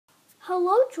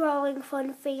Hello, Drawing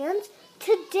Fun fans.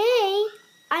 Today,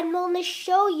 I'm going to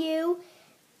show you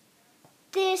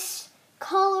this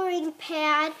coloring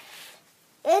pad.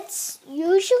 It's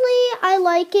usually, I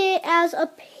like it as a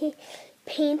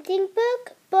painting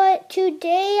book, but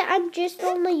today I'm just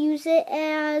going to use it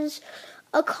as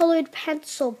a colored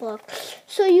pencil book.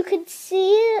 So you can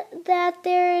see that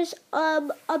there's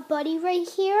a buddy right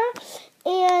here,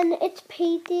 and it's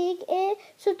painting it.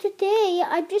 So today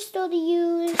I'm just going to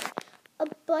use a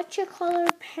bunch of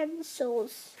colored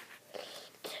pencils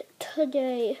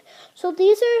today. So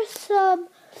these are some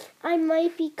I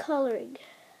might be coloring.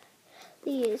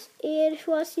 These, and if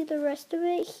you want to see the rest of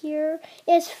it, here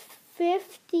is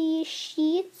 50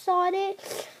 sheets on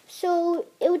it, so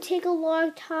it would take a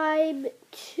long time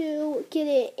to get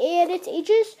it, and it's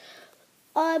ages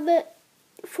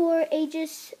for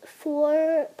ages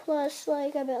 4 plus,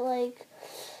 like I'm at like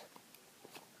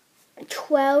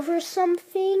 12 or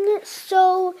something.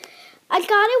 So I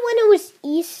got it when it was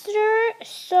Easter,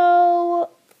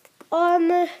 so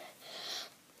I'm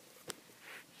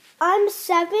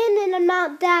 7 and I'm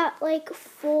not that like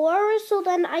 4, so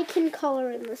then I can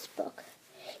color in this book.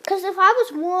 Because if I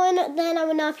was 1, then I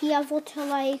would not be able to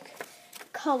like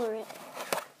color it.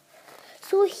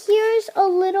 So here's a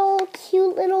little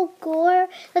cute little girl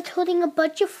that's holding a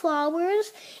bunch of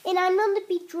flowers, and I'm going to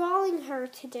be drawing her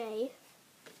today.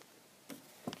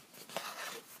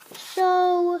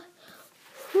 So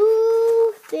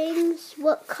who thinks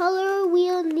what color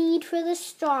we'll need for the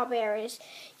strawberries?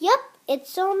 Yep,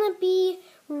 it's gonna be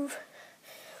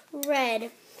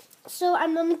red. So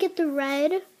I'm gonna get the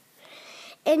red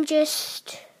and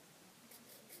just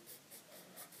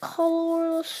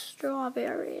color the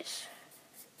strawberries.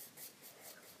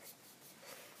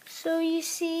 So you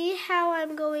see how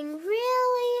I'm going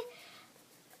really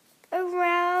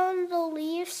around the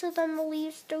leaves so then the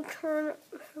leaves don't turn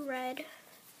red.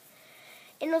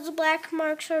 And those black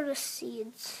marks are the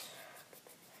seeds.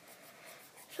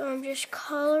 So I'm just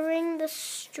coloring the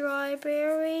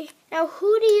strawberry. Now,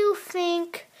 who do you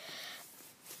think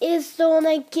is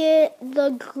gonna get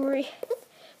the green?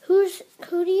 Who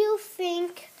do you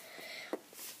think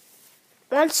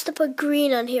wants to put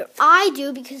green on here? I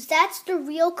do, because that's the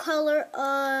real color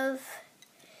of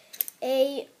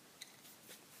a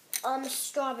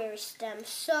strawberry stem.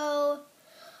 So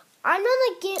I'm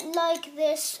gonna get like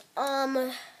this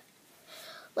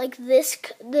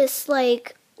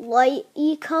like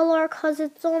light-y color, because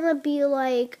it's gonna be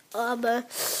like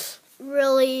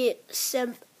really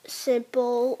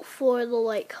simple for the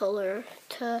light color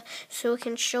so it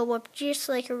can show up just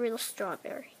like a real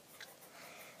strawberry.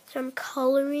 So I'm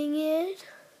coloring it.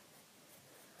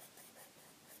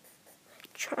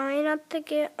 Try not to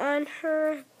get on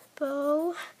her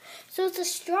bow. So it's a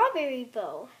strawberry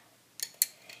bow.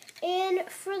 And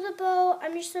for the bow,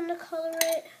 I'm just gonna color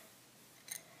it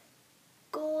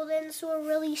golden so it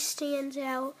really stands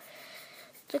out.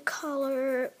 The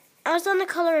color, I was gonna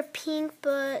color it pink,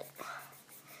 but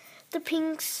the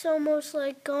pink's almost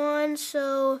like gone,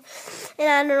 so, and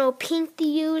I don't know pink to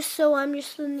use, so I'm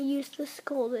just gonna use this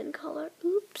golden color.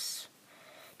 Oops.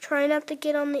 Try not to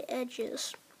get on the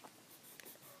edges.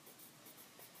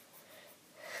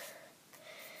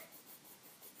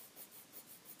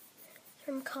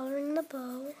 I'm coloring the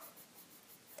bow.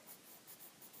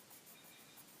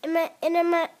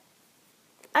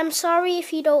 I'm sorry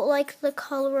if you don't like the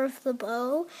color of the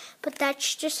bow, but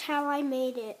that's just how I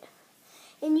made it.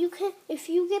 And you can, if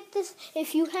you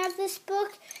have this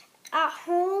book at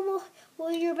home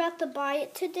while you're about to buy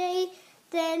it today,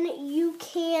 then you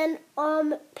can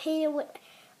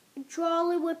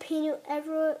draw it with paint it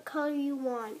whatever color you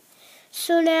want.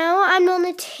 So now I'm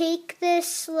gonna take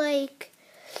this like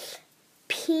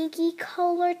pinky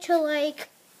color to like,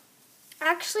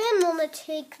 actually I'm gonna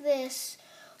take this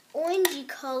orangey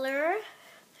color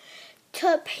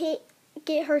to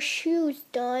get her shoes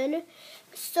done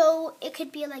so it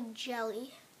could be like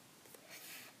jelly.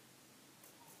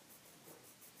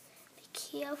 Be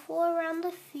careful around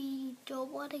the feet, you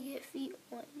don't want to get feet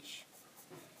orange.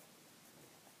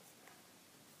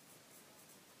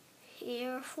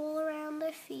 Careful around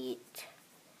the feet.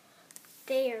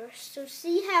 There, so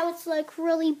see how it's like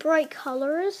really bright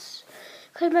colors?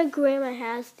 Because my grandma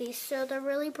has these, so they're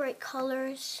really bright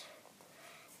colors.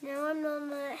 Now I'm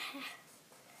gonna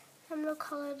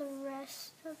color the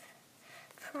rest of.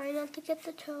 Try not to get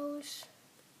the toes.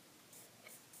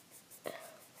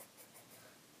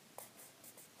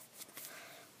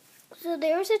 So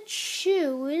there's a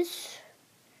shoes,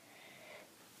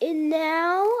 and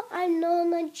now I'm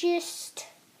gonna just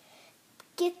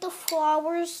get the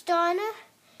flowers done.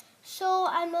 So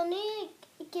I'm gonna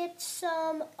get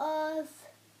some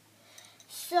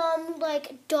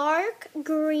like dark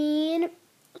green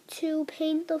to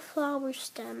paint the flower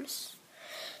stems.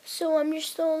 So I'm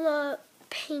just gonna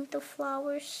paint the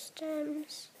flower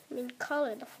stems.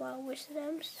 Color the flower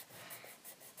stems.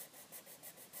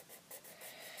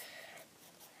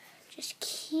 Just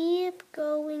keep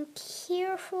going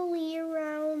carefully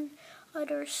around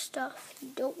other stuff.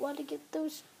 You don't want to get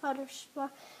those other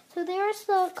spots. So there's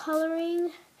the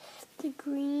coloring, the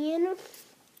green.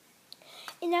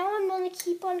 And now I'm going to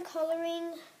keep on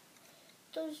coloring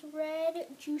those red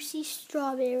juicy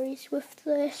strawberries with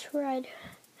this red.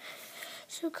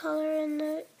 So color in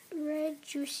the red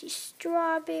juicy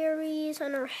strawberries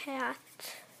on her hat.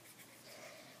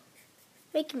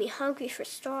 Making me hungry for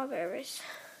strawberries.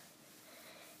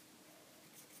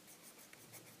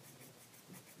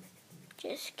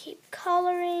 Just keep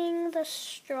coloring the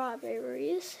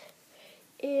strawberries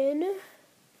in a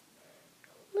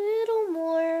little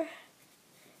more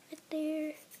right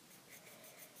there.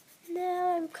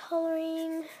 Now I'm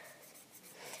coloring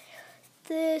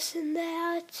this and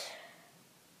that.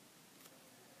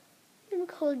 I'm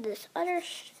coloring this other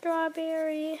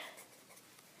strawberry,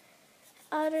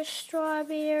 and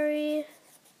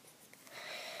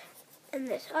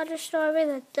this other strawberry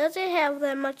that doesn't have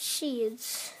that much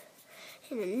seeds.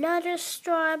 And another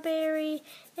strawberry,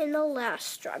 and the last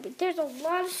strawberry. There's a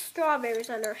lot of strawberries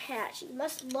on her hat. She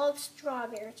must love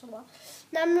strawberries a lot.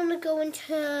 Now I'm going to go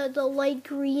into the light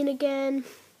green again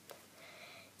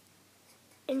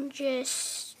and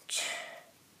just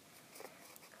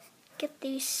get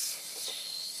these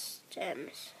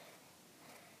stems.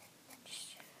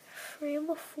 Just 3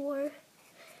 or 4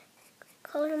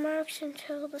 color marks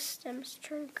until the stems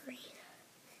turn green.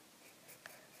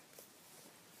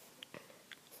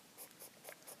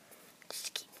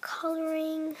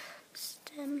 Coloring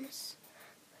stems.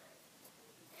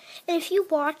 And if you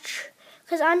watch,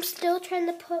 because I'm still trying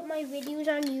to put my videos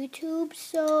on YouTube,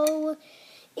 so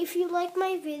if you like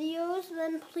my videos,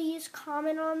 then please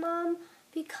comment on them,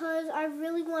 because I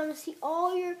really want to see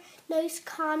all your nice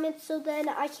comments, so then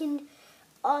I can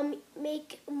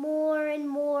make more and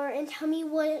more, and tell me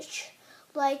which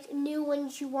new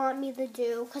ones you want me to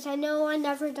do, because I know I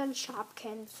never done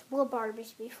Shopkins or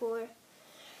Barbies before.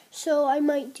 So I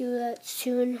might do that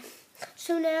soon.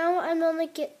 So now I'm gonna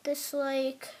get this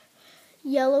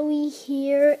yellowy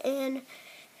here and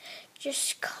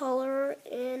just color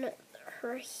in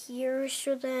her here,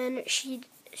 so then she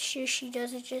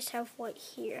doesn't just have white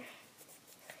here.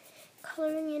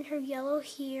 Coloring in her yellow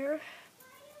here.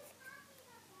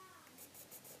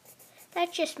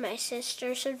 That's just my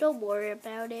sister, so don't worry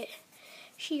about it.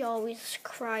 She always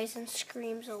cries and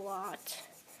screams a lot.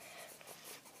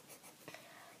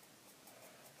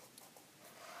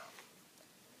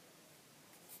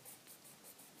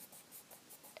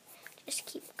 Just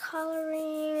keep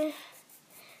coloring,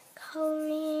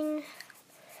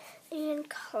 and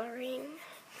coloring.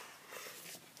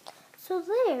 So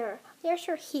there's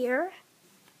her here.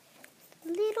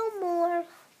 Little more.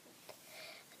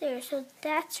 There, so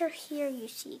that's her here, you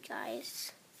see,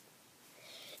 guys.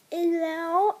 And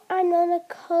now I'm gonna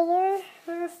color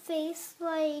her face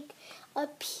like a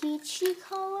peachy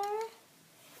color.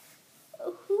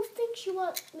 Who thinks you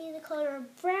want me to color a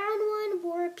brown one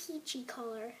or a peachy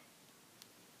color?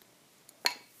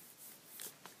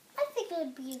 I think it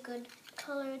would be a good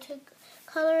color to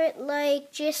color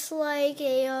it just like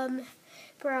a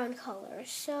brown color.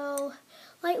 So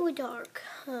light or dark.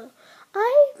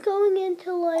 I'm going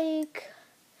into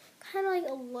kind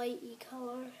of a lighty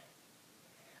color.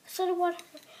 So I don't want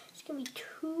it's gonna be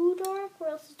too dark, or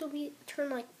else it'll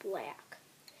turn black.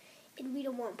 And we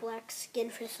don't want black skin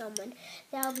for someone.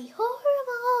 That would be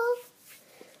horrible.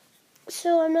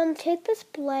 So I'm gonna take this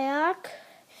black.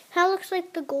 That looks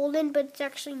like the golden, but it's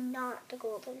actually not the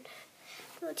golden.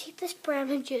 I'm gonna take this brown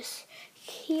and just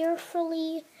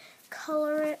carefully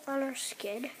color it on our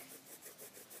skin.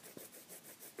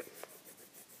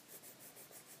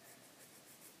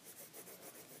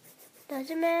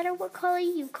 Doesn't matter what color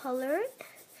you color it,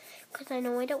 because I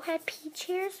know I don't have peach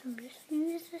hair, so I'm just gonna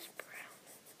use this brown.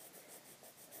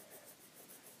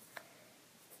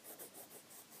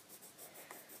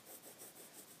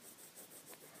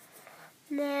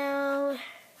 Now,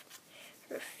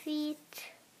 her feet.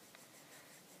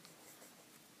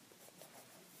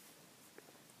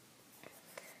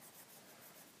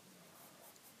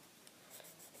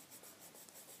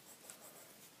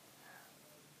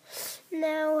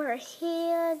 Now her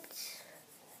hands.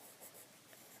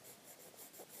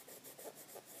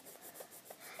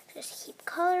 Just keep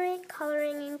coloring,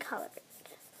 and coloring.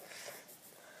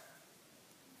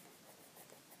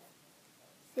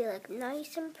 They look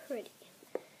nice and pretty.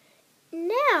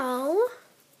 Now,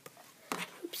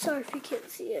 oops, sorry if you can't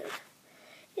see it.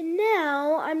 And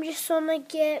now I'm just gonna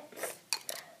get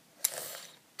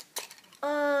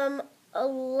a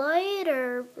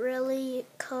lighter, really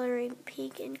coloring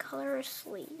pink and color her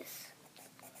sleeves.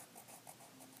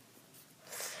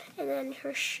 And then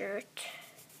her shirt,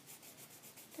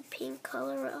 the pink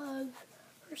color of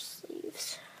her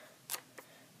sleeves.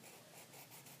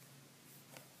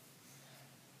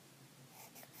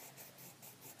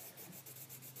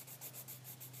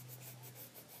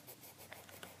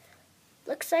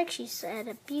 Looks like she's at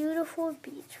a beautiful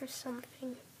beach or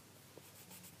something.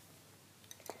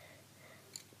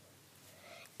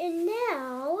 And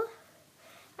now,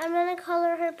 I'm going to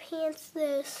color her pants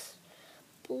this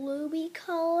bluey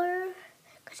color,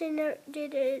 because I never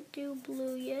didn't do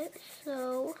blue yet,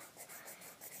 so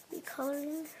I'll be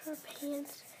coloring her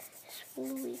pants this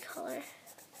bluey color.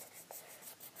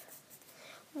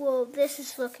 Whoa, this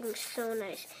is looking so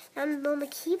nice. I'm going to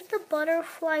keep the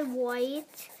butterfly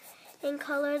white and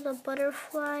color the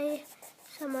butterfly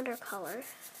some other color.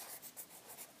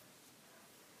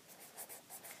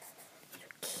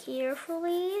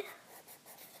 Carefully.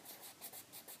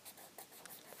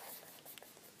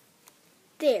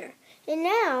 There. And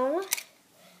now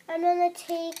I'm going to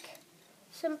take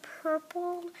some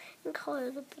purple and color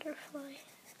the butterfly.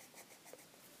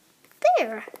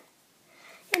 There.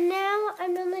 And now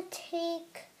I'm going to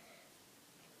take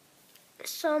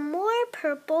some more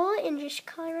purple and just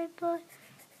color the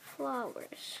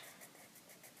flowers.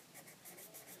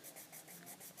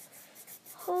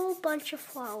 Whole bunch of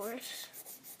flowers.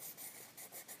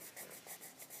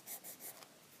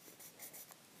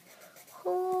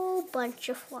 Whole bunch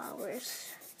of flowers.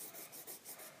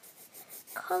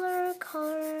 Color,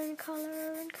 color, and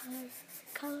color, and color,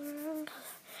 color, and color.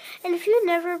 And if you've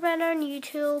never been on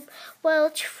YouTube, well,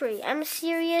 it's free. I'm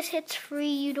serious, it's free.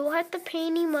 You don't have to pay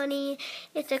any money.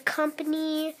 It's a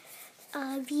company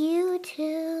of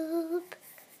YouTube.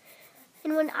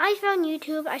 And when I found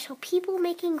YouTube, I saw people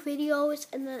making videos,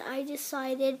 and then I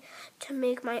decided to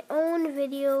make my own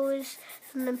videos,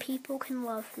 and then people can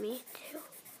love me too.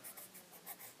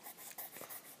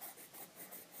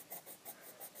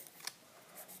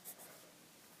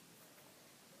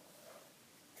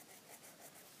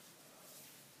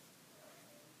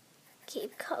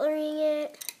 Keep coloring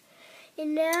it.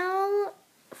 And now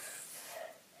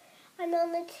I'm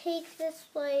going to take this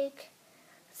like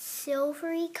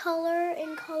silvery color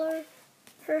and color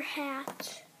her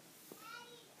hat.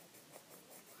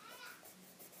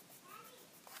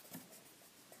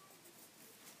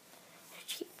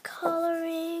 Keep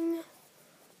coloring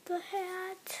the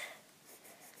hat.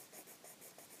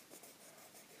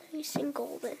 Nice and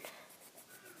golden.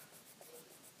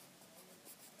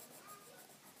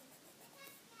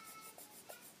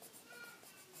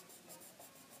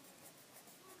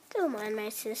 Don't mind my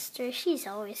sister, she's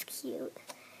always cute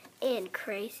and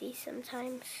crazy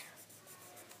sometimes.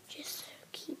 Just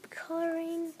keep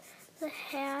coloring the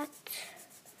hat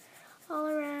all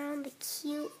around the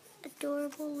cute,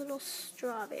 adorable little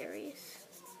strawberries.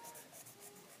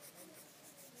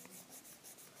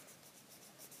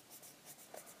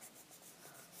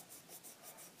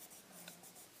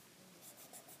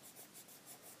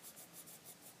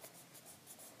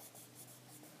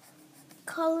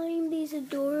 Coloring these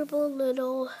adorable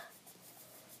little,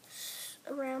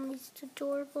 around these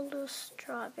adorable little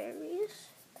strawberries.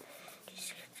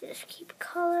 Just keep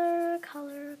color,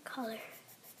 color, color.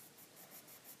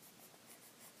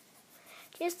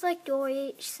 Just like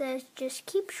Dory says, just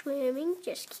keep swimming,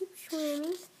 just keep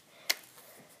swimming.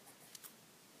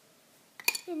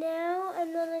 And now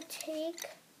I'm gonna take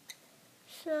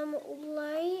some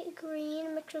light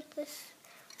green mixed with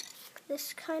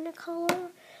this kind of color.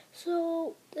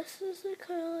 So this is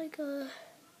kind of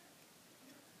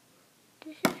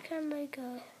like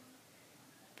a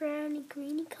browny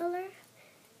greeny color.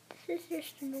 This is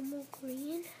just a normal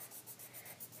green.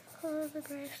 Color the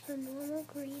grass the normal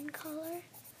green color.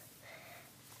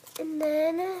 And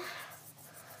then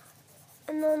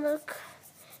I'm gonna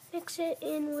mix it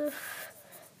in with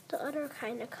the other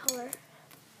kind of color.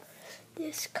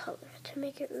 This color to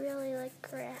make it really like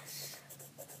grass.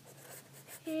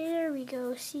 There we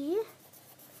go, see?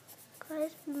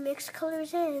 Guys, mix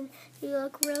colors in. They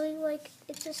look really like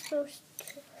it's supposed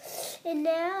to. And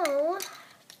now,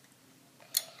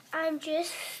 I'm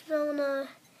just gonna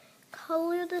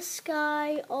color the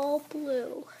sky all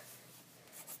blue.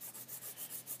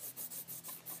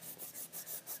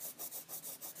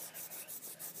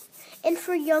 And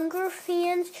for younger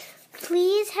fans,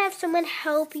 please have someone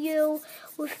help you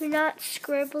with not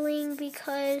scribbling,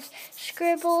 because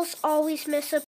scribbles always miss a